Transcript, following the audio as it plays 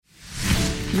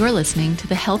You're listening to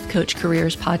the Health Coach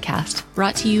Careers podcast,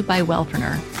 brought to you by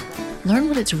Wellpreneur. Learn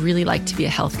what it's really like to be a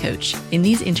health coach in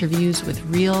these interviews with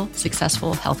real,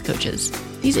 successful health coaches.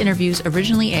 These interviews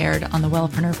originally aired on the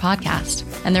Wellpreneur podcast,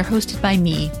 and they're hosted by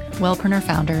me, Wellpreneur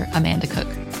founder Amanda Cook.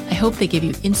 I hope they give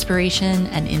you inspiration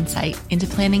and insight into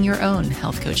planning your own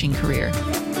health coaching career.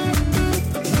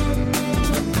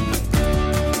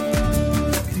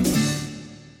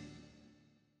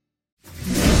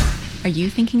 Are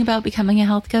you thinking about becoming a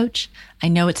health coach? I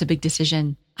know it's a big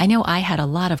decision. I know I had a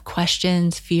lot of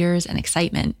questions, fears, and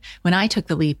excitement when I took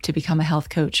the leap to become a health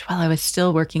coach while I was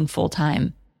still working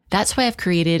full-time. That's why I've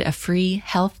created a free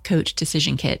health coach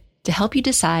decision kit to help you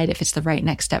decide if it's the right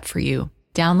next step for you.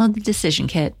 Download the decision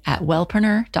kit at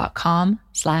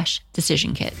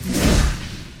wellpreneur.com/decision kit.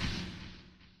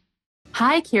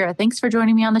 Hi, Kira. Thanks for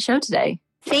joining me on the show today.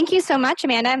 Thank you so much,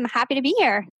 Amanda. I'm happy to be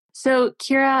here. So,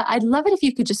 Kira, I'd love it if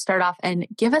you could just start off and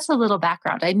give us a little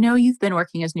background. I know you've been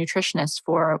working as a nutritionist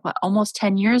for almost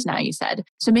 10 years now, you said.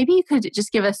 So maybe you could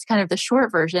just give us kind of the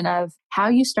short version of how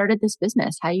you started this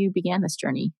business, how you began this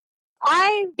journey.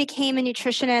 I became a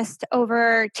nutritionist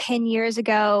over 10 years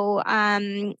ago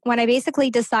when I basically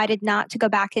decided not to go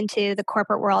back into the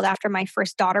corporate world after my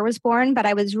first daughter was born, but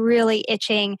I was really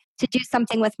itching to do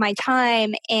something with my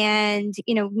time. And,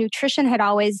 nutrition had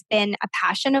always been a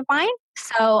passion of mine.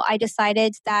 So I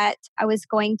decided that I was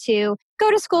going to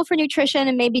go to school for nutrition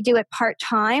and maybe do it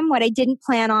part-time. What I didn't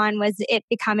plan on was it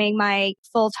becoming my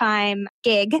full-time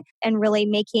gig and really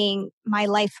making my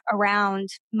life around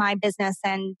my business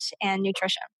and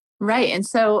nutrition. Right. And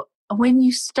so when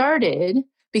you started,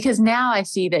 because now I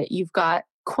see that you've got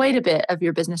quite a bit of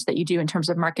your business that you do in terms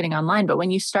of marketing online. But when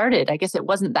you started, I guess it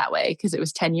wasn't that way because it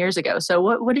was 10 years ago. So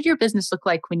what did your business look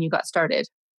like when you got started?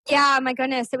 Yeah, my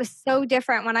goodness. It was so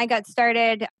different. When I got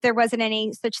started, there wasn't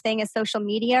any such thing as social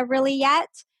media really yet.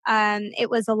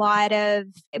 It was a lot of,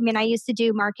 I used to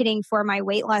do marketing for my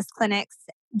weight loss clinics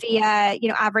via,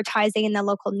 advertising in the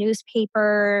local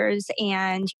newspapers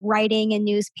and writing in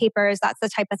newspapers. That's the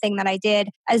type of thing that I did,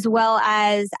 as well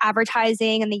as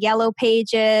advertising in the yellow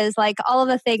pages, like all of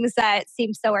the things that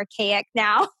seem so archaic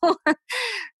now.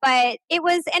 But it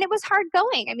was hard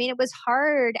going. It was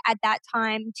hard at that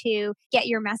time to get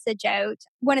your message out.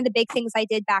 One of the big things I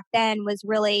did back then was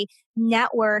really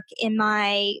network in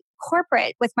my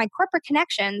with my corporate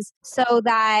connections so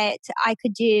that I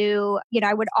could do,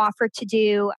 I would offer to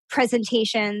do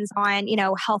presentations on,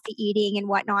 healthy eating and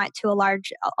whatnot to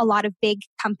a lot of big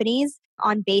companies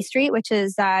on Bay Street, which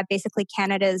is basically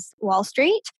Canada's Wall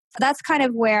Street. So that's kind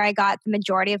of where I got the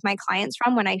majority of my clients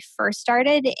from when I first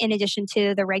started, in addition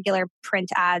to the regular print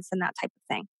ads and that type of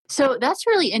thing. So that's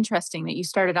really interesting that you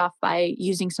started off by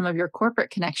using some of your corporate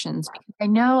connections. I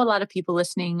know a lot of people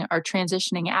listening are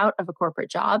transitioning out of a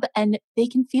corporate job and they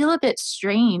can feel a bit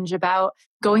strange about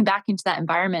going back into that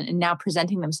environment and now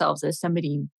presenting themselves as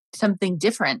something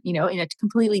different, in a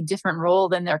completely different role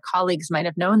than their colleagues might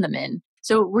have known them in.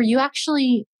 So were you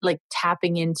actually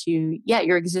tapping into,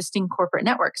 your existing corporate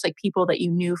networks, like people that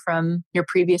you knew from your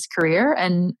previous career?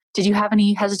 And did you have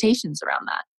any hesitations around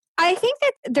that? I think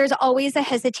that there's always a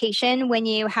hesitation when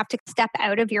you have to step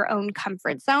out of your own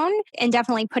comfort zone, and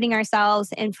definitely putting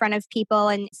ourselves in front of people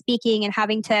and speaking and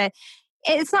having to,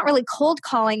 it's not really cold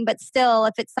calling, but still,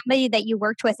 if it's somebody that you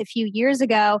worked with a few years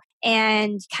ago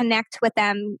and connect with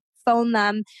them, phone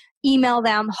them, email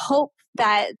them, hope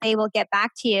that they will get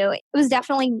back to you. It was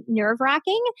definitely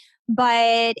nerve-wracking,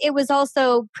 but it was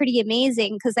also pretty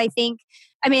amazing because I think,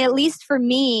 at least for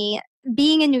me,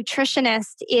 being a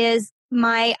nutritionist is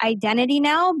my identity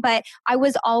now, but I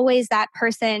was always that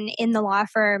person in the law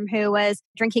firm who was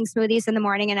drinking smoothies in the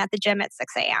morning and at the gym at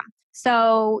 6 a.m.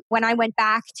 So when I went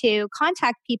back to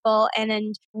contact people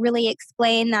and really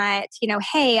explain that,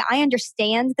 hey, I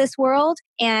understand this world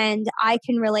and I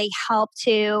can really help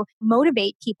to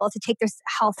motivate people to take their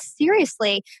health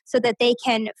seriously so that they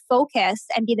can focus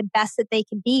and be the best that they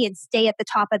can be and stay at the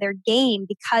top of their game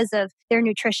because of their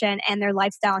nutrition and their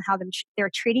lifestyle and how they're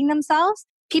treating themselves.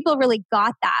 People really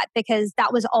got that because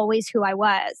that was always who I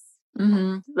was.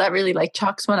 Mm-hmm. That really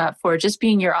chalks one up for just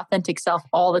being your authentic self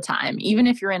all the time. Even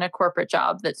if you're in a corporate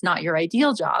job that's not your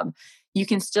ideal job, you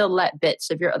can still let bits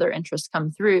of your other interests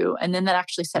come through. And then that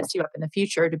actually sets you up in the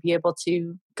future to be able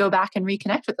to go back and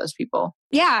reconnect with those people.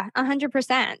 Yeah,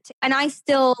 100%. And I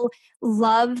still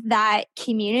love that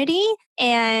community.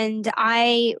 And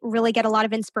I really get a lot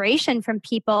of inspiration from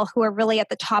people who are really at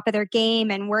the top of their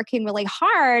game and working really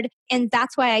hard. And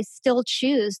that's why I still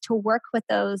choose to work with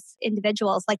those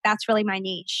individuals. That's really my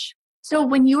niche. So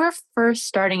when you were first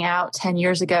starting out 10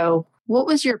 years ago, what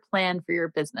was your plan for your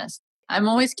business? I'm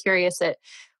always curious at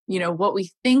what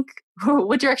we think,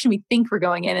 what direction we think we're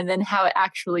going in, and then how it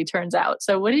actually turns out.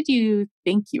 So what did you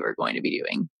think you were going to be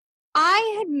doing?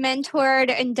 I had mentored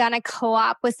and done a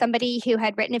co-op with somebody who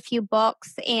had written a few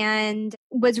books and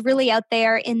was really out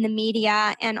there in the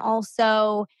media and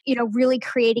also, really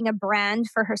creating a brand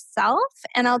for herself.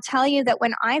 And I'll tell you that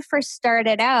when I first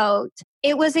started out,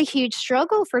 it was a huge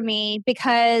struggle for me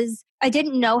because I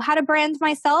didn't know how to brand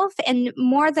myself. And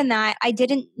more than that, I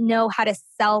didn't know how to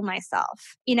sell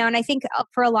myself, and I think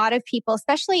for a lot of people,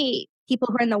 especially people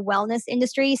who are in the wellness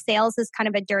industry, sales is kind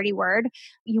of a dirty word.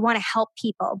 You want to help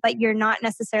people, but you're not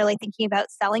necessarily thinking about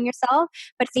selling yourself.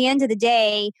 But at the end of the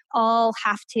day, all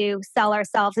have to sell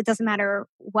ourselves. It doesn't matter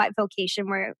what vocation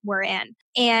we're in.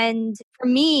 And for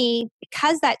me,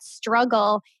 because that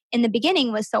struggle in the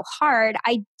beginning was so hard,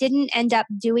 I didn't end up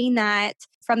doing that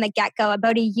from the get-go.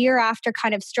 About a year after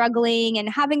kind of struggling and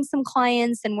having some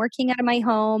clients and working out of my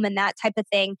home and that type of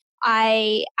thing,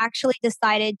 I actually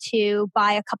decided to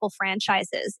buy a couple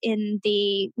franchises in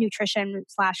the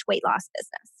nutrition/weight loss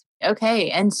business.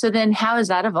 Okay. And so then how has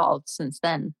that evolved since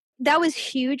then? That was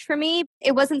huge for me.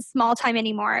 It wasn't small time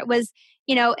anymore. It was,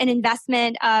 an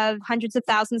investment of hundreds of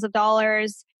thousands of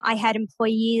dollars. I had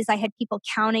employees, I had people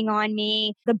counting on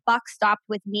me. The buck stopped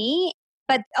with me,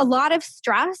 but a lot of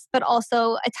stress, but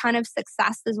also a ton of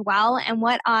success as well. And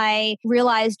what I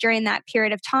realized during that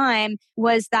period of time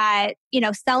was that,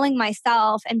 selling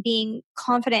myself and being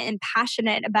confident and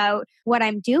passionate about what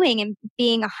I'm doing and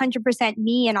being 100%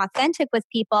 me and authentic with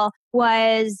people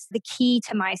was the key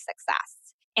to my success.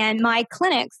 And my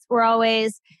clinics were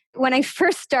always, when I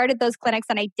first started those clinics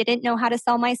and I didn't know how to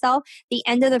sell myself, the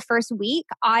end of the first week,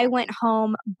 I went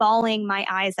home bawling my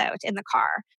eyes out in the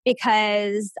car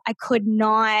because I could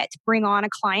not bring on a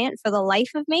client for the life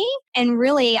of me. And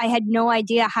really, I had no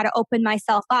idea how to open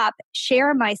myself up,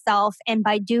 share myself, and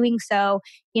by doing so,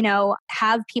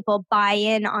 have people buy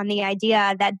in on the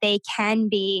idea that they can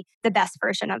be the best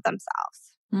version of themselves.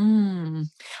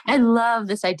 I love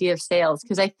this idea of sales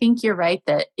because I think you're right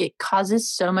that it causes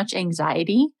so much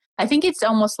anxiety. I think it's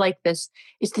almost like it's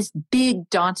this big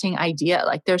daunting idea.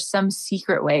 Like there's some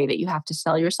secret way that you have to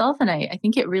sell yourself. And I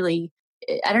think it really,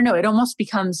 I don't know, it almost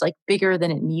becomes like bigger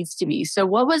than it needs to be. So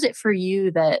what was it for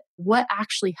you what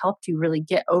actually helped you really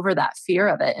get over that fear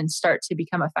of it and start to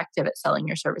become effective at selling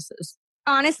your services?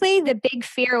 Honestly, the big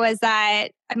fear was that,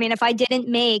 if I didn't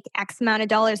make X amount of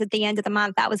dollars at the end of the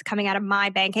month, that was coming out of my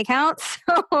bank account.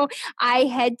 So I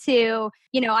had to,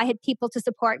 I had people to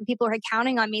support and people were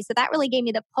counting on me. So that really gave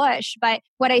me the push. But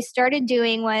what I started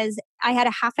doing was I had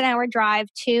a half an hour drive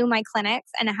to my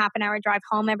clinics and a half an hour drive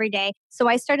home every day. So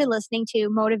I started listening to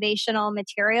motivational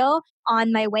material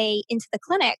on my way into the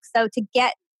clinic. So to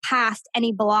get past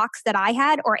any blocks that I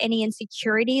had or any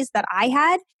insecurities that I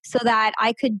had so that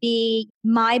I could be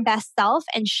my best self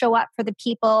and show up for the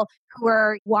people who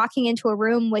were walking into a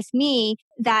room with me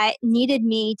that needed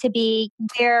me to be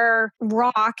their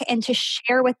rock and to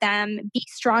share with them, be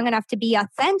strong enough to be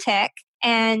authentic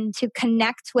and to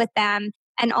connect with them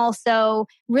and also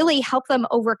really help them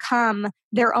overcome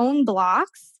their own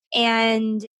blocks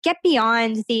and get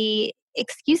beyond the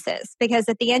excuses, because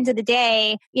at the end of the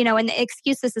day, and the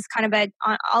excuses is kind of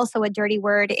also a dirty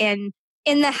word in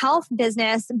the health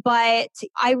business, but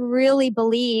I really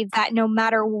believe that no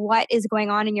matter what is going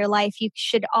on in your life, you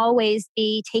should always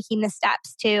be taking the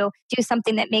steps to do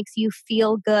something that makes you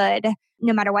feel good,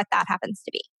 no matter what that happens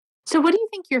to be. So what do you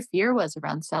think your fear was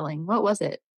around selling? What was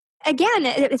it? Again,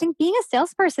 I think being a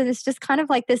salesperson is just kind of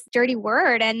like this dirty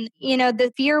word. And,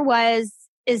 the fear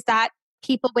is that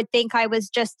people would think I was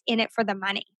just in it for the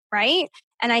money, right?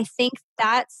 And I think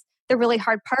that's the really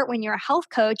hard part when you're a health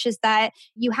coach is that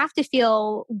you have to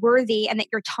feel worthy and that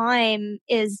your time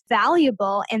is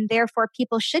valuable. And therefore,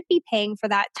 people should be paying for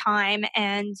that time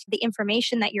and the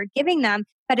information that you're giving them.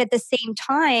 But at the same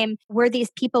time, we're these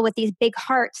people with these big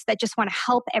hearts that just want to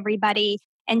help everybody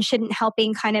and shouldn't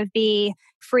helping kind of be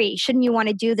free. Shouldn't you want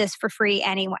to do this for free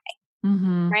anyway?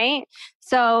 Mm-hmm. Right?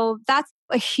 So that's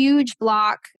a huge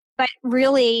block. But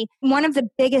really, one of the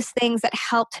biggest things that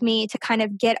helped me to kind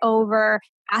of get over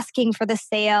asking for the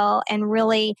sale and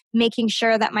really making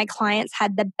sure that my clients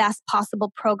had the best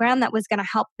possible program that was going to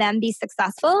help them be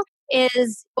successful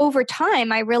is over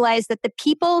time, I realized that the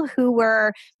people who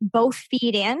were both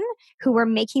feed in, who were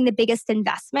making the biggest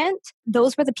investment,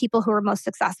 those were the people who were most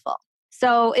successful.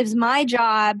 So it was my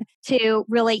job to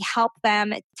really help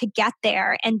them to get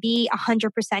there and be 100%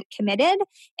 committed.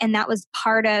 And that was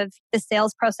part of the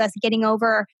sales process, getting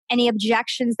over any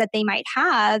objections that they might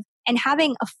have and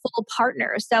having a full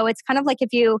partner. So it's kind of like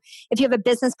if you have a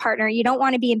business partner, you don't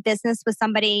want to be in business with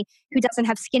somebody who doesn't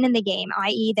have skin in the game,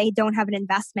 i.e. they don't have an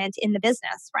investment in the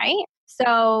business, right?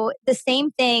 So the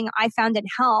same thing I found in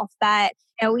health, that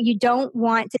you don't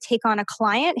want to take on a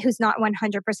client who's not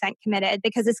 100% committed,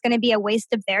 because it's going to be a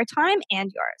waste of their time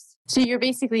and yours. So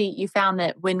you found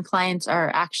that when clients are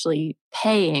actually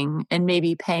paying and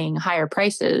maybe paying higher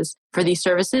prices for these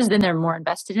services, then they're more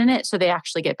invested in it. So they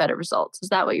actually get better results. Is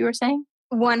that what you were saying?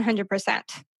 100%.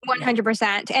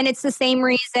 100%. And it's the same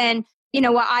reason,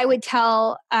 what I would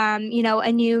tell, a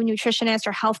new nutritionist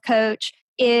or health coach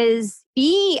is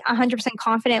be 100%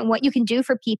 confident in what you can do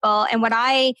for people. And what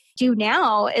I do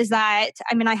now is that,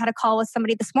 I had a call with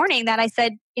somebody this morning that I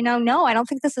said, no, I don't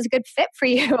think this is a good fit for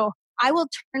you. I will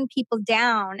turn people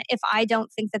down if I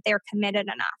don't think that they're committed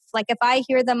enough. Like if I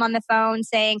hear them on the phone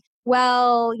saying,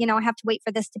 well, I have to wait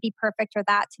for this to be perfect or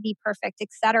that to be perfect,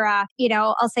 etc.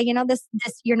 I'll say,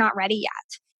 this you're not ready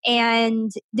yet.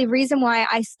 And the reason why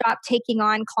I stopped taking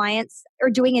on clients or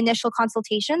doing initial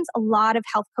consultations, a lot of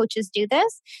health coaches do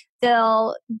this.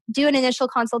 They'll do an initial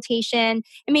consultation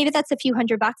and maybe that's a few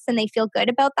 $100 and they feel good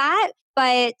about that.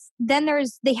 But then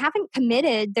they haven't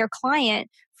committed their client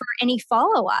for any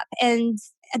follow-up. And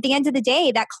at the end of the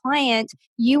day, that client,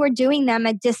 you are doing them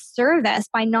a disservice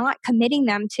by not committing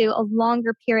them to a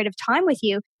longer period of time with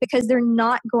you, because they're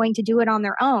not going to do it on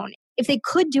their own. If they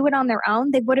could do it on their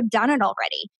own, they would have done it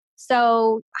already.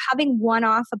 So having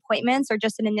one-off appointments or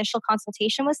just an initial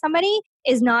consultation with somebody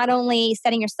is not only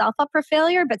setting yourself up for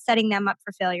failure, but setting them up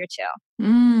for failure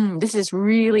too. This is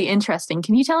really interesting.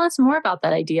 Can you tell us more about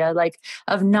that idea,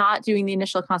 of not doing the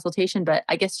initial consultation, but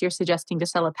I guess you're suggesting to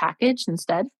sell a package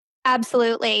instead?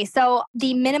 Absolutely. So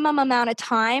the minimum amount of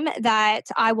time that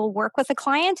I will work with a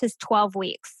client is 12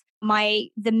 weeks.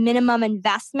 The minimum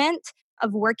investment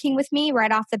of working with me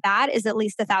right off the bat is at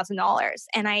least $1,000.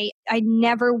 And I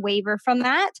never waver from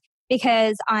that,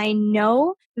 because I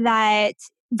know that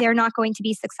they're not going to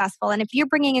be successful. And if you're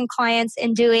bringing in clients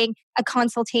and doing a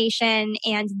consultation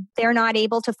and they're not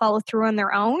able to follow through on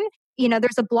their own,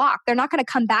 there's a block. They're not going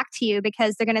to come back to you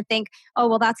because they're going to think, oh,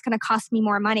 well, that's going to cost me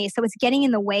more money. So it's getting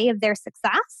in the way of their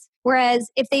success. Whereas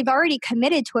if they've already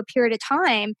committed to a period of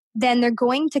time, then they're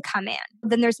going to come in.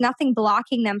 Then there's nothing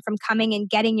blocking them from coming and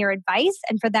getting your advice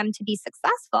and for them to be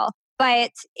successful.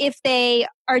 But if they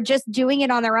are just doing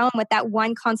it on their own with that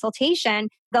one consultation,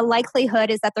 the likelihood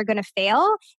is that they're going to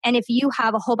fail. And if you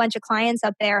have a whole bunch of clients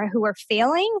out there who are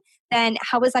failing, then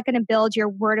how is that going to build your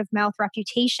word of mouth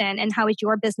reputation? And how is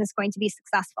your business going to be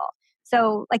successful?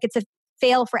 So it's a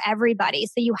fail for everybody.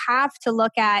 So you have to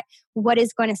look at what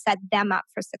is going to set them up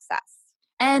for success.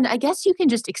 And I guess you can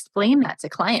just explain that to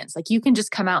clients. You can just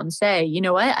come out and say, you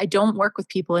know what? I don't work with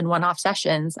people in one-off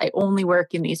sessions. I only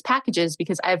work in these packages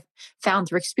because I've found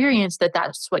through experience that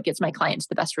that's what gets my clients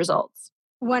the best results.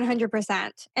 100%.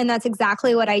 And that's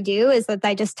exactly what I do, is that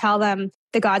I just tell them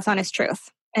the God's honest truth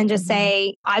and just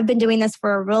say, I've been doing this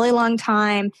for a really long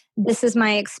time. This is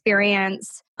my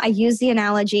experience. I use the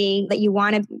analogy that you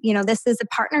want to, this is a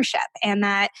partnership and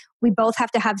that we both have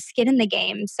to have skin in the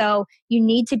game. So you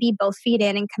need to be both feet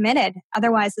in and committed.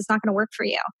 Otherwise, it's not going to work for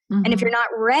you. And if you're not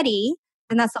ready,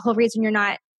 then that's the whole reason you're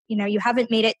not, you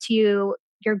haven't made it to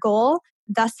your goal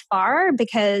thus far,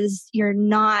 because you're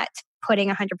not putting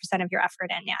 100% of your effort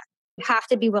in yet. You have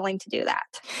to be willing to do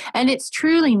that. And it's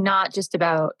truly not just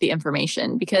about the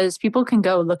information, because people can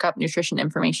go look up nutrition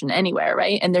information anywhere,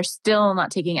 right? And they're still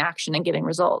not taking action and getting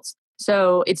results.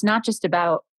 So it's not just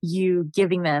about you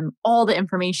giving them all the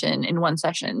information in one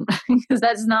session, because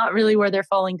that's not really where they're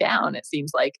falling down. It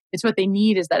seems like it's what they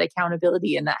need is that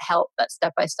accountability and that help, that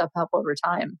step-by-step help over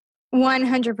time.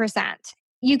 100%.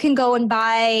 You can go and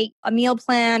buy a meal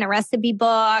plan, a recipe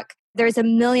book. There's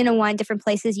 1,000,001 different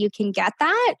places you can get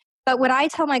that. But what I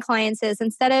tell my clients is,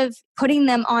 instead of putting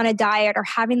them on a diet or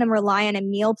having them rely on a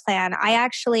meal plan, I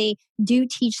actually do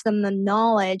teach them the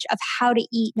knowledge of how to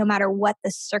eat no matter what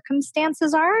the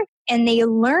circumstances are. And they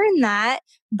learn that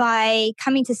by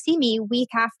coming to see me week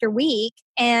after week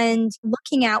and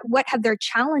looking at what have their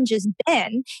challenges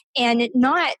been, and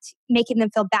not making them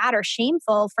feel bad or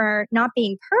shameful for not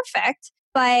being perfect,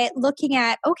 but looking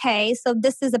at, okay, so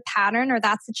this is a pattern or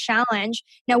that's a challenge.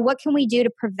 Now, what can we do to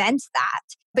prevent that?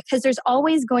 Because there's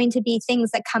always going to be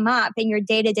things that come up in your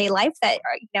day-to-day life that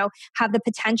are, have the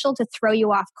potential to throw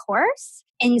you off course.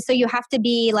 And so you have to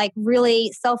be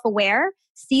really self-aware,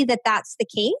 see that that's the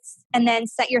case and then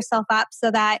set yourself up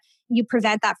so that you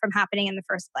prevent that from happening in the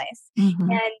first place.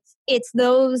 Mm-hmm. And it's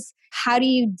those, how do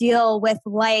you deal with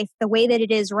life the way that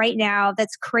it is right now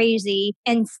that's crazy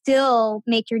and still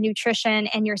make your nutrition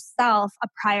and yourself a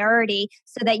priority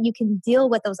so that you can deal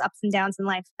with those ups and downs in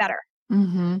life better.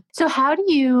 Mm-hmm. So how do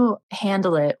you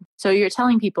handle it? So you're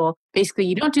telling people basically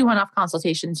you don't do one-off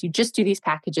consultations, you just do these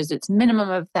packages. It's minimum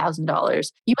of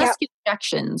 $1,000. You must get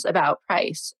objections about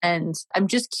price. And I'm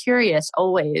just curious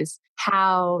always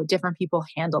how different people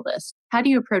handle this. How do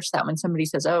you approach that when somebody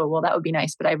says, oh, well, that would be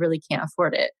nice, but I really can't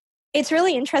afford it? It's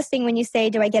really interesting when you say,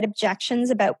 do I get objections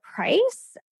about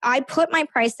price? I put my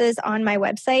prices on my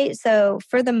website. So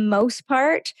for the most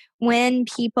part, when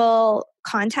people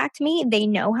contact me, they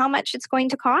know how much it's going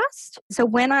to cost. So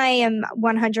when I am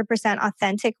 100%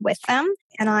 authentic with them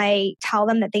and I tell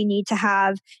them that they need to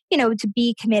have, to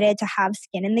be committed to have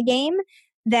skin in the game,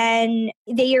 then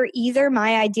they are either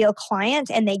my ideal client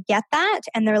and they get that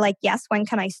and they're like, yes, when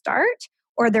can I start?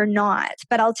 Or they're not.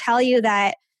 But I'll tell you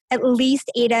that at least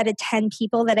 8 out of 10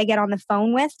 people that I get on the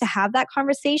phone with to have that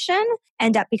conversation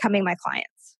end up becoming my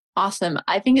clients. Awesome.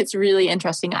 I think it's really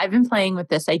interesting. I've been playing with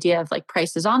this idea of like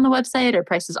prices on the website or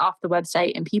prices off the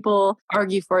website, and people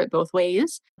argue for it both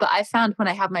ways. But I found when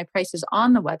I have my prices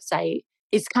on the website,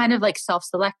 it's kind of like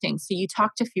self-selecting. So you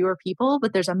talk to fewer people,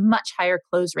 but there's a much higher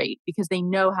close rate because they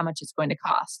know how much it's going to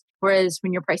cost. Whereas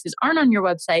when your prices aren't on your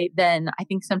website, then I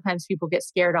think sometimes people get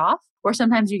scared off, or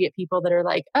sometimes you get people that are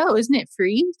like, oh, isn't it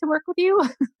free to work with you?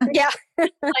 Yeah.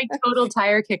 Like total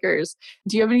tire kickers.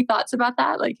 Do you have any thoughts about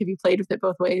that? Like, have you played with it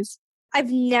both ways?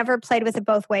 I've never played with it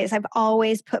both ways. I've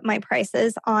always put my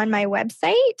prices on my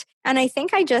website. And I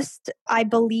think I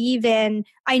believe in,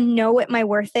 I know what my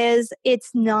worth is.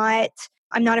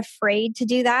 I'm not afraid to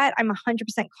do that. I'm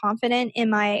 100% confident in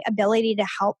my ability to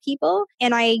help people.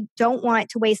 And I don't want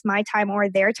to waste my time or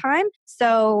their time.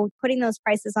 So putting those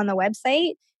prices on the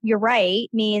website, you're right,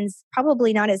 means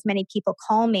probably not as many people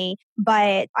call me,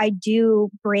 but I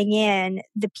do bring in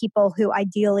the people who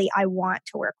ideally I want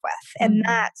to work with. And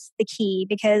that's the key,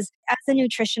 because as a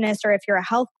nutritionist or if you're a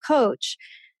health coach,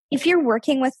 if you're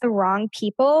working with the wrong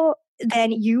people,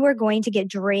 then you are going to get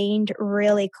drained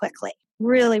really quickly.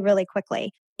 Really, really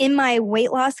quickly. In my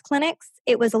weight loss clinics,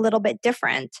 it was a little bit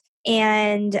different.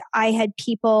 And I had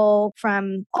people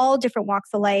from all different walks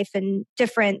of life and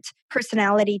different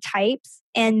personality types,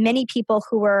 and many people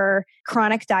who were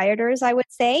chronic dieters, I would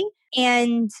say.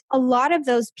 And a lot of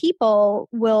those people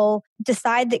will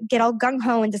get all gung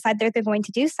ho and decide that they're going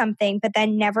to do something, but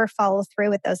then never follow through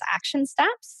with those action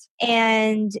steps.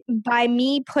 And by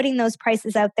me putting those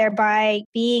prices out there, by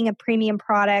being a premium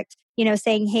product,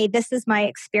 saying, hey, this is my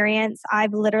experience.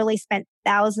 I've literally spent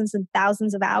thousands and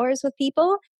thousands of hours with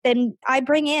people. Then I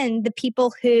bring in the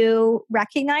people who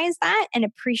recognize that and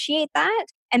appreciate that.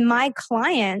 And my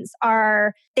clients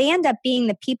they end up being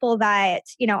the people that,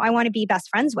 I want to be best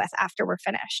friends with after we're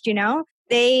finished,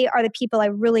 They are the people I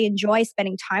really enjoy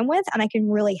spending time with, and I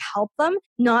can really help them,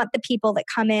 not the people that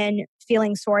come in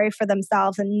feeling sorry for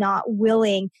themselves and not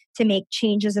willing to make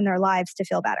changes in their lives to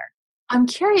feel better. I'm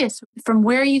curious, from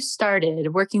where you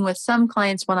started working with some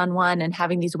clients one-on-one and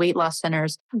having these weight loss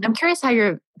centers, I'm curious how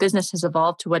your business has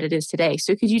evolved to what it is today.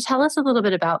 So could you tell us a little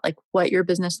bit about like what your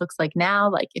business looks like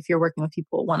now? Like if you're working with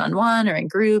people one-on-one or in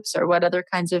groups, or what other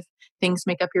kinds of things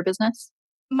make up your business?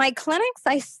 My clinics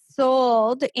I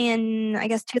sold in, I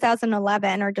guess,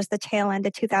 2011 or just the tail end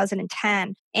of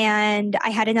 2010. And I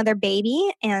had another baby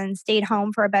and stayed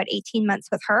home for about 18 months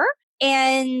with her.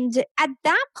 And at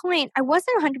that point, I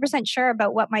wasn't 100% sure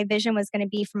about what my vision was going to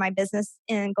be for my business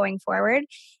and going forward.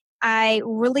 I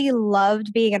really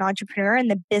loved being an entrepreneur and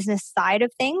the business side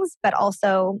of things, but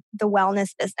also the wellness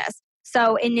business.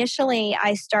 So initially,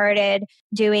 I started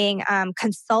doing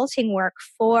consulting work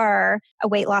for a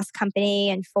weight loss company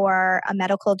and for a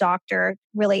medical doctor,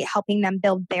 really helping them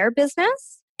build their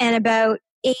business. And about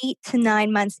 8 to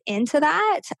 9 months into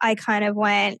that, I kind of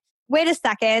went, wait a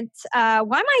second, why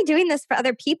am I doing this for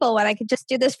other people when I could just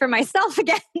do this for myself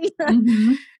again?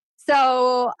 Mm-hmm.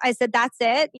 So I said, that's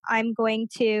it. I'm going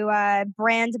to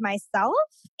brand myself,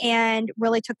 and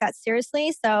really took that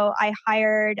seriously. So I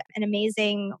hired an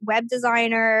amazing web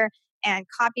designer and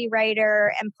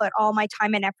copywriter and put all my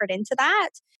time and effort into that.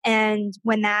 And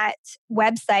when that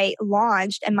website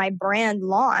launched and my brand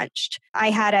launched, I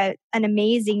had an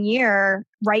amazing year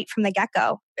right from the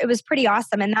get-go. It was pretty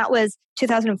awesome. And that was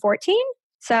 2014.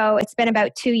 So it's been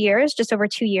about 2 years, just over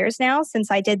 2 years now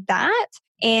since I did that.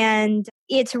 And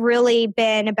it's really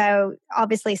been about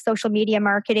obviously social media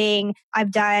marketing.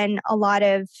 I've done a lot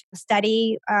of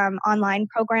study online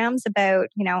programs about,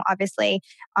 obviously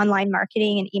online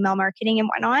marketing and email marketing and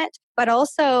whatnot. But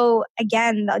also,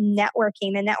 again, the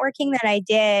networking that I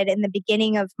did in the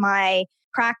beginning of my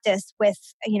practice with,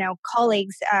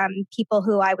 colleagues, people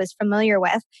who I was familiar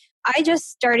with. I just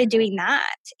started doing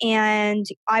that and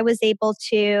I was able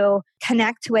to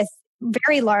connect with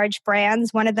very large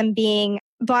brands, one of them being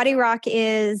Body Rock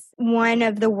is one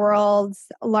of the world's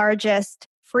largest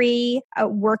free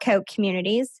workout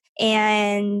communities.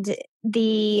 And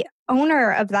the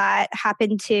owner of that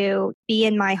happened to be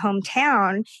in my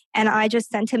hometown. And I just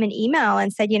sent him an email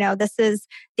and said, this is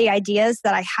the ideas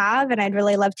that I have, and I'd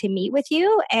really love to meet with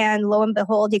you. And lo and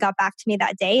behold, he got back to me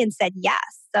that day and said yes.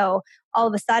 So all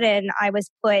of a sudden, I was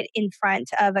put in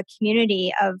front of a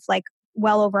community of like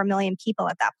well over 1 million people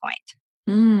at that point.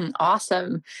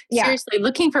 Awesome. Yeah. Seriously,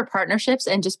 looking for partnerships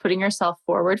and just putting yourself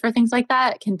forward for things like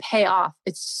that can pay off.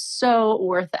 It's so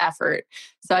worth the effort.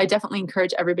 So I definitely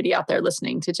encourage everybody out there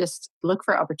listening to just look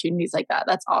for opportunities like that.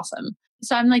 That's awesome.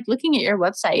 So I'm like looking at your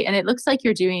website and it looks like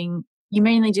you're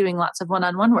mainly doing lots of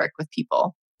one-on-one work with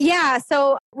people. Yeah.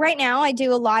 So right now I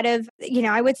do a lot of,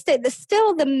 I would say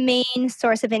still the main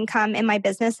source of income in my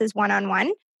business is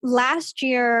one-on-one. Last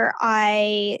year,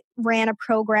 I ran a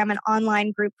program, an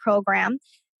online group program,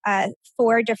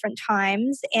 4 different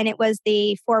times, and it was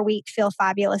the 4-week Feel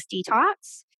Fabulous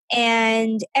Detox.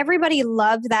 And everybody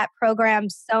loved that program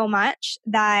so much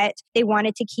that they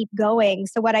wanted to keep going.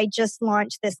 So what I just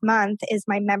launched this month is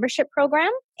my membership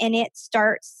program, and it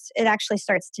actually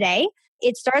starts today.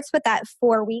 It starts with that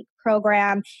 4-week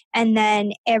program. And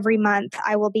then every month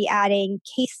I will be adding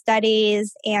case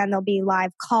studies and there'll be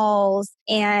live calls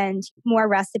and more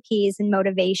recipes and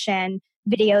motivation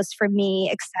videos from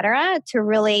me, etc., to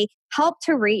really help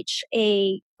to reach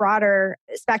a broader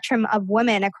spectrum of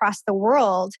women across the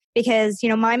world. Because,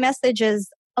 my message is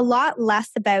a lot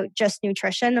less about just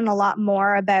nutrition and a lot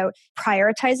more about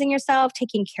prioritizing yourself,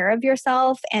 taking care of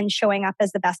yourself, and showing up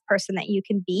as the best person that you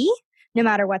can be, no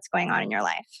matter what's going on in your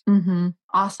life. Mm-hmm.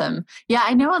 Awesome. Yeah,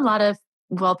 I know a lot of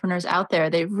wellpreneurs out there,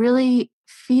 they really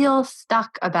feel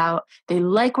stuck they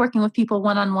like working with people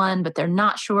one-on-one, but they're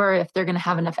not sure if they're going to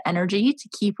have enough energy to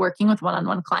keep working with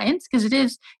one-on-one clients because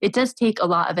it does take a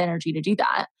lot of energy to do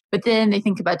that. But then they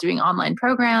think about doing online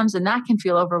programs and that can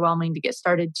feel overwhelming to get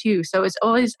started too. So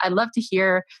I love to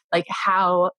hear like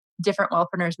how different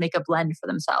wellpreneurs make a blend for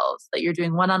themselves, that you're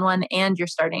doing one-on-one and you're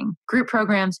starting group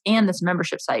programs and this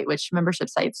membership site, which membership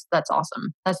sites, that's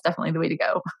awesome. That's definitely the way to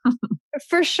go.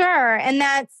 For sure. And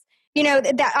that's,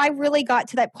 that I really got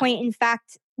to that point. In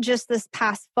fact, just this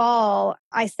past fall,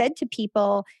 I said to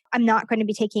people, I'm not going to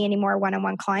be taking any more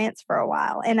one-on-one clients for a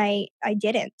while. And I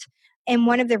didn't. And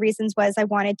one of the reasons was I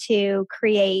wanted to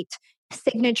create a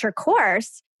signature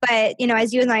course. But,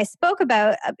 as you and I spoke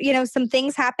about, some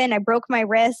things happened. I broke my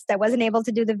wrist. I wasn't able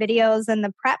to do the videos and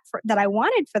the prep that I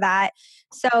wanted for that.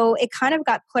 So it kind of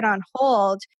got put on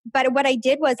hold. But what I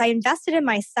did was I invested in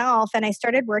myself and I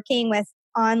started working with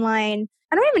online.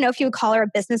 I don't even know if you would call her a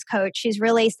business coach. She's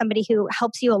really somebody who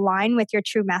helps you align with your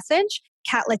true message,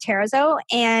 Kat Laterzo.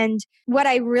 And what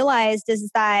I realized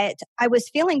is that I was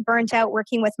feeling burnt out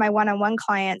working with my one-on-one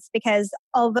clients because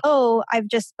although I've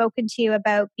just spoken to you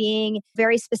about being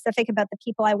very specific about the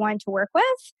people I wanted to work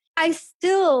with, I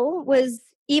still was,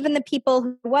 even the people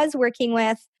who I was working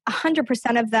with,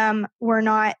 100% of them were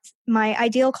not my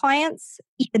ideal clients,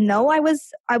 even though I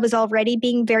was already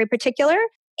being very particular.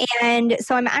 And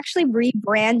so I'm actually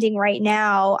rebranding right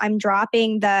now. I'm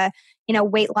dropping the,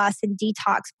 weight loss and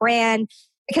detox brand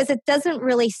because it doesn't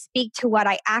really speak to what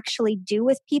I actually do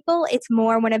with people. It's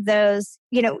more one of those,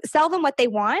 sell them what they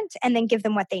want and then give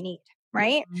them what they need.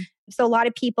 Right. Mm-hmm. So a lot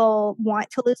of people want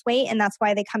to lose weight and that's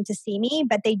why they come to see me,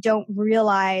 but they don't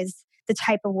realize the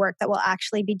type of work that we'll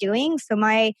actually be doing. So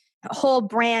my whole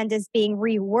brand is being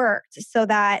reworked so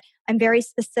that I'm very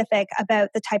specific about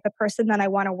the type of person that I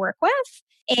want to work with.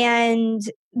 And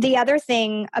the other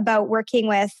thing about working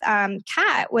with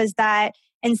Kat was that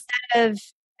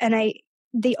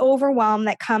the overwhelm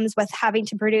that comes with having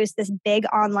to produce this big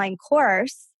online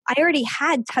course, I already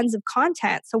had tons of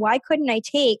content. So why couldn't I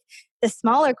take the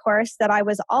smaller course that I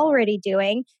was already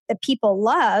doing that people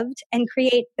loved and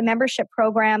create the membership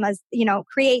program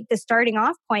create the starting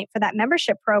off point for that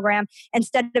membership program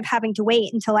instead of having to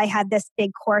wait until I had this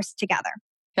big course together.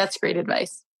 That's great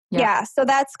advice. Yeah. So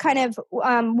that's kind of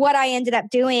what I ended up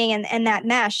doing and that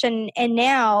mesh. And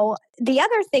now the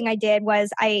other thing I did was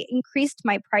I increased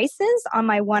my prices on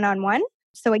my one-on-one.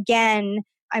 So again,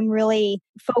 I'm really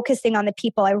focusing on the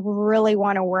people I really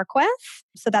want to work with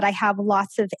so that I have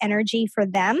lots of energy for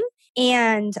them.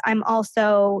 And I'm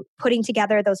also putting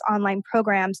together those online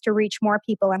programs to reach more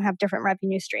people and have different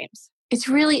revenue streams. It's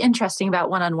really interesting about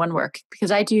one-on-one work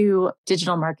because I do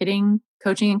digital marketing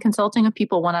coaching and consulting of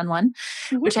people one-on-one,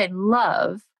 which I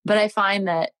love. But I find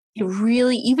that it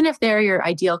really, even if they're your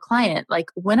ideal client, like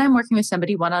when I'm working with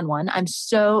somebody one-on-one, I'm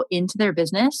so into their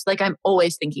business, like I'm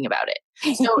always thinking about it.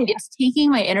 So Yeah. it's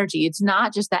taking my energy. It's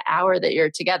not just that hour that you're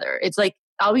together. It's like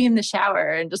I'll be in the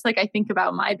shower and just like I think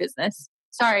about my business.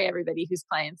 Sorry, everybody who's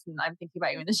clients, and I'm thinking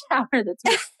about you in the shower. That's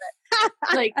me.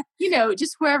 Like,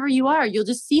 just wherever you are, you'll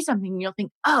just see something and you'll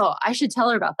think, oh, I should tell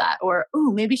her about that. Or,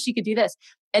 oh, maybe she could do this.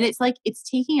 And it's like, it's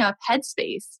taking up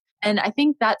headspace. And I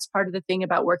think that's part of the thing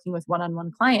about working with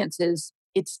one-on-one clients is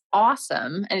it's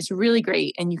awesome and it's really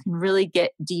great. And you can really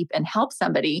get deep and help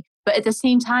somebody. But at the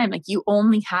same time, like you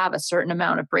only have a certain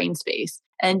amount of brain space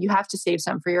and you have to save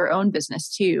some for your own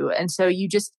business too. And so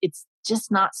it's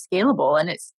just not scalable and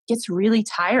it gets really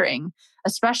tiring,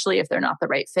 especially if they're not the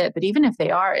right fit. But even if they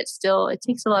are, it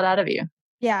takes a lot out of you.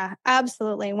 Yeah,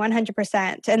 absolutely.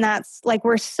 100%. And that's like,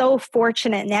 we're so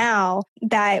fortunate now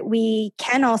that we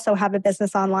can also have a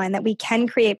business online, that we can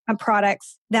create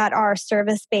products that are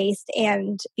service based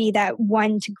and be that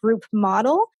one to group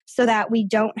model so that we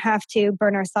don't have to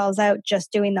burn ourselves out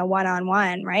just doing the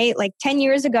one-on-one, right? Like 10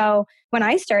 years ago when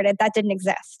I started, that didn't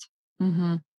exist.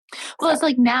 Mm-hmm. Well, it's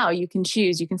like now you can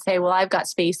choose. You can say, well, I've got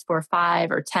space for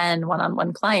 5 or 10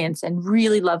 one-on-one clients and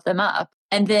really love them up.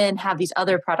 And then have these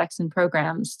other products and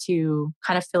programs to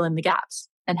kind of fill in the gaps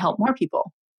and help more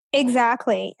people.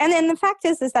 Exactly. And then the fact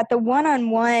is that the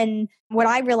one-on-one, what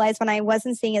I realized when I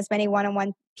wasn't seeing as many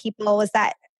one-on-one people was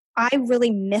that I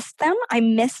really missed them. I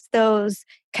missed those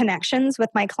connections with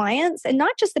my clients and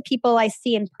not just the people I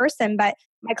see in person, but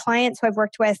my clients who I've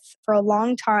worked with for a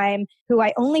long time, who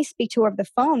I only speak to over the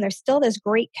phone. There's still this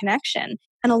great connection.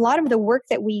 And a lot of the work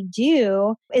that we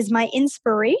do is my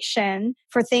inspiration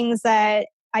for things that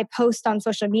I post on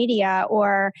social media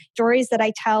or stories that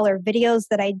I tell or videos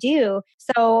that I do.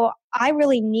 So I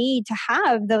really need to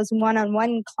have those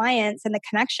one-on-one clients and the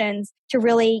connections to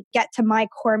really get to my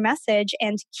core message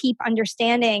and to keep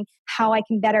understanding how I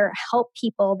can better help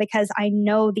people because I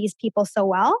know these people so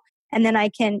well. And then I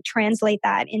can translate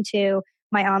that into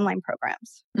my online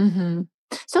programs. Mm-hmm.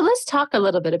 So let's talk a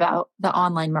little bit about the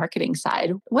online marketing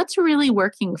side. What's really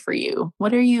working for you?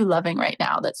 What are you loving right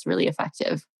now that's really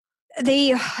effective?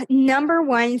 The number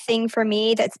one thing for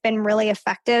me that's been really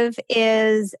effective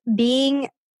is being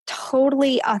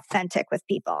totally authentic with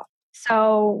people.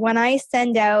 So when I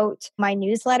send out my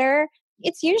newsletter,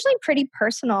 it's usually pretty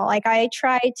personal. Like I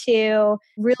try to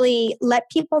really let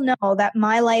people know that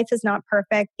my life is not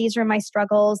perfect. These are my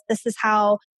struggles. This is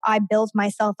how I build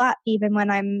myself up, even when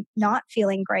I'm not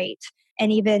feeling great.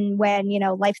 And even when,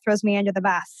 life throws me under the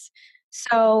bus.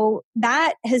 So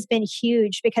that has been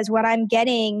huge because what I'm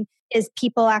getting is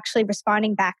people actually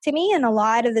responding back to me. And a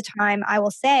lot of the time I will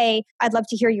say, I'd love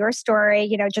to hear your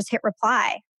story, just hit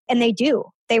reply. And they do.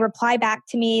 They reply back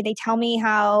to me. They tell me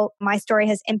how my story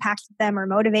has impacted them or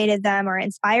motivated them or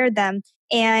inspired them.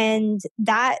 And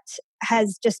that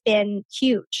has just been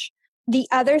huge. The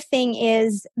other thing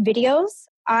is videos.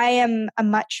 I am a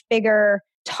much bigger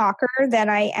talker than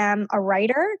I am a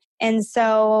writer. And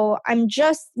so I'm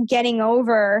just getting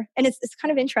over, and it's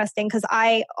kind of interesting because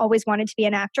I always wanted to be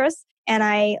an actress and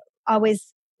I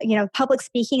always, public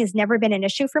speaking has never been an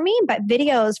issue for me, but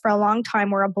videos for a long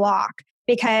time were a block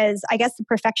because I guess the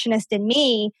perfectionist in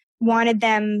me wanted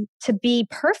them to be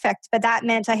perfect, but that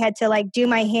meant I had to do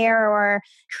my hair or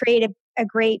create a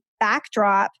great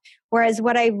backdrop. Whereas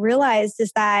what I realized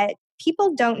is that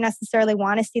people don't necessarily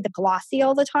want to see the glossy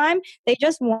all the time. They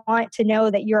just want to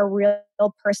know that you're a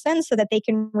real person so that they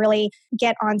can really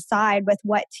get on side with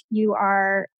what you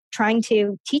are trying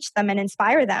to teach them and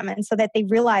inspire them. And so that they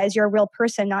realize you're a real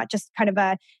person, not just kind of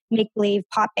a make-believe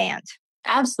pop band.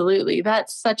 Absolutely.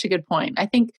 That's such a good point. I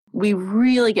think we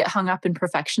really get hung up in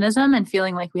perfectionism and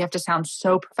feeling like we have to sound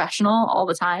so professional all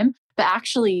the time. But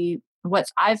actually, what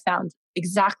I've found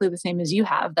exactly the same as you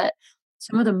have, that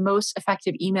some of the most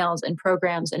effective emails and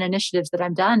programs and initiatives that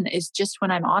I've done is just when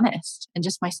I'm honest and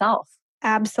just myself.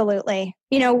 Absolutely.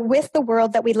 With the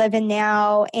world that we live in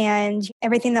now and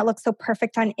everything that looks so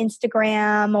perfect on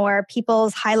Instagram or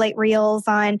people's highlight reels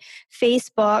on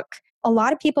Facebook, a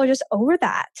lot of people are just over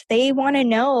that. They want to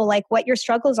know what your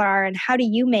struggles are and how do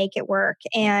you make it work.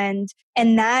 And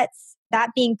that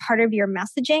being part of your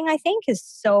messaging, I think, is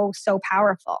so, so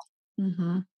powerful.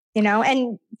 Mm-hmm.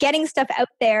 And getting stuff out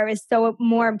there is so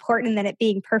more important than it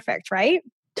being perfect, right?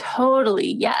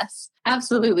 Totally. Yes,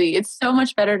 absolutely. It's so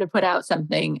much better to put out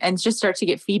something and just start to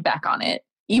get feedback on it,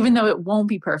 even though it won't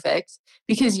be perfect,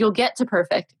 because you'll get to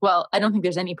perfect. Well, I don't think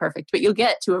there's any perfect, but you'll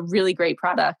get to a really great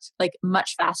product like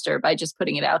much faster by just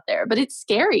putting it out there. But it's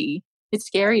scary. It's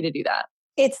scary to do that.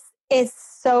 It's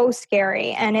so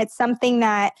scary. And it's something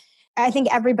that I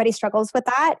think everybody struggles with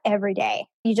that every day.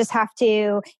 You just have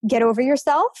to get over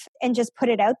yourself and just put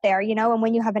it out there, and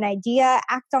when you have an idea,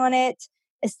 act on it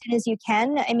as soon as you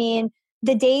can. I mean,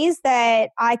 the days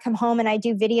that I come home and I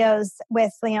do videos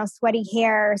with, sweaty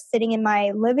hair sitting in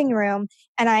my living room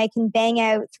and I can bang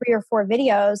out 3 or 4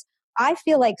 videos, I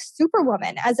feel like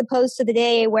Superwoman, as opposed to the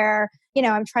day where,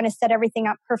 I'm trying to set everything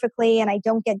up perfectly and I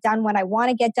don't get done what I want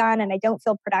to get done and I don't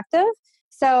feel productive.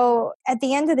 So at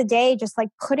the end of the day, just like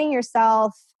putting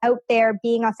yourself out there,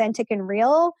 being authentic and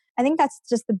real, I think that's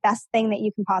just the best thing that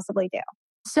you can possibly do.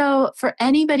 So for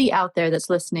anybody out there that's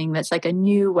listening, that's like a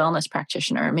new wellness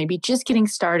practitioner, maybe just getting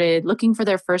started, looking for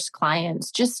their first clients,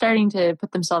 just starting to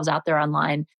put themselves out there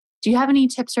online, do you have any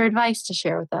tips or advice to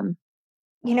share with them?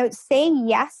 Say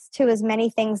yes to as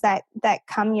many things that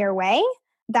come your way.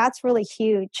 That's really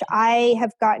huge. I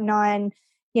have gotten on,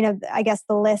 I guess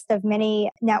the list of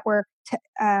many network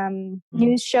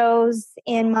news shows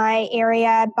in my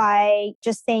area by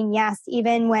just saying yes,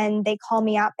 even when they call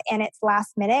me up and it's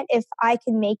last minute. If I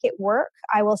can make it work,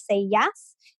 I will say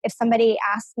yes. If somebody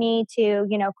asks me to,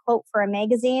 quote for a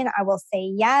magazine, I will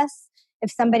say yes.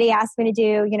 If somebody asks me to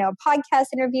do, a podcast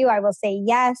interview, I will say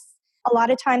yes. A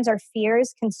lot of times our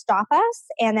fears can stop us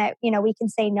and that, we can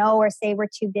say no or say we're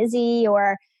too busy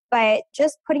but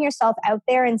just putting yourself out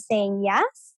there and saying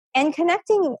yes and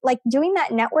connecting, like doing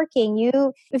that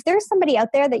networking. If there's somebody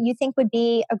out there that you think would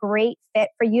be a great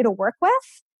fit for you to work with,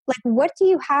 like what do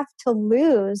you have to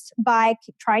lose by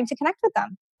trying to connect with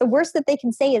them? The worst that they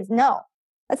can say is no.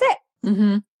 That's it.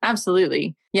 Mm-hmm.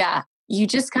 Absolutely. Yeah. You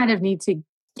just kind of need to,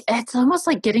 it's almost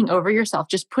like getting over yourself,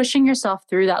 just pushing yourself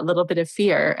through that little bit of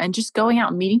fear and just going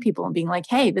out and meeting people and being like,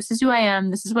 hey, this is who I am.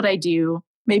 This is what I do.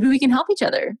 Maybe we can help each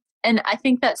other. And I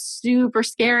think that's super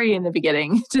scary in the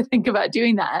beginning to think about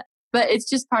doing that. But it's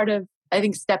just part of, I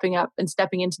think, stepping up and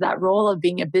stepping into that role of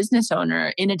being a business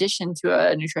owner in addition to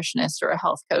a nutritionist or a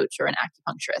health coach or an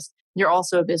acupuncturist. You're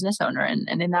also a business owner. And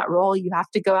in that role, you have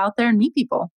to go out there and meet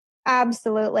people.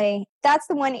 Absolutely. That's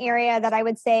the one area that I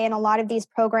would say in a lot of these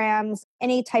programs,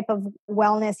 any type of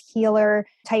wellness healer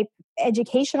type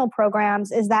educational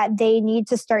programs, is that they need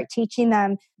to start teaching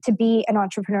them to be an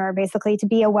entrepreneur, basically to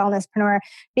be a wellnesspreneur,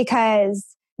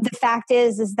 because the fact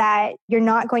is that you're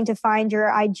not going to find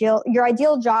your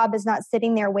ideal job is not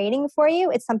sitting there waiting for you.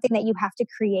 It's something that you have to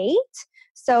create.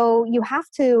 So you have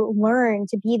to learn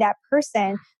to be that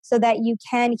person so that you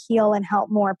can heal and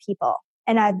help more people.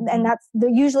 And that's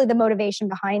usually the motivation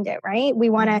behind it, right? We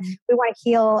want to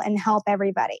heal and help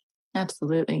everybody.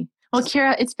 Absolutely. Well,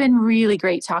 Kira, it's been really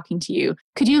great talking to you.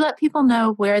 Could you let people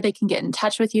know where they can get in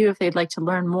touch with you if they'd like to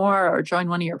learn more or join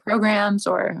one of your programs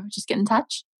or just get in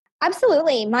touch?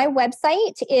 Absolutely. My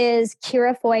website is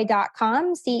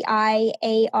kirafoy.com,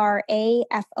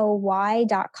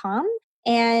 CIARAFOY.com.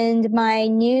 And my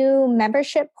new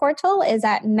membership portal is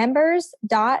at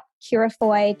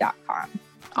members.kirafoy.com.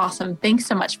 Awesome. Thanks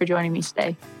so much for joining me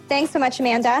today. Thanks so much,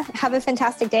 Amanda. Have a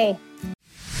fantastic day.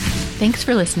 Thanks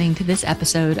for listening to this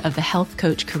episode of the Health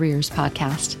Coach Careers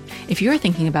Podcast. If you're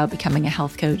thinking about becoming a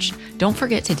health coach, don't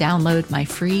forget to download my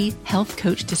free Health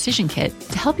Coach Decision Kit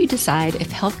to help you decide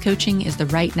if health coaching is the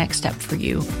right next step for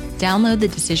you. Download the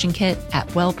Decision Kit at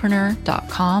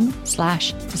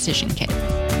wellpreneur.com/decision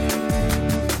kit.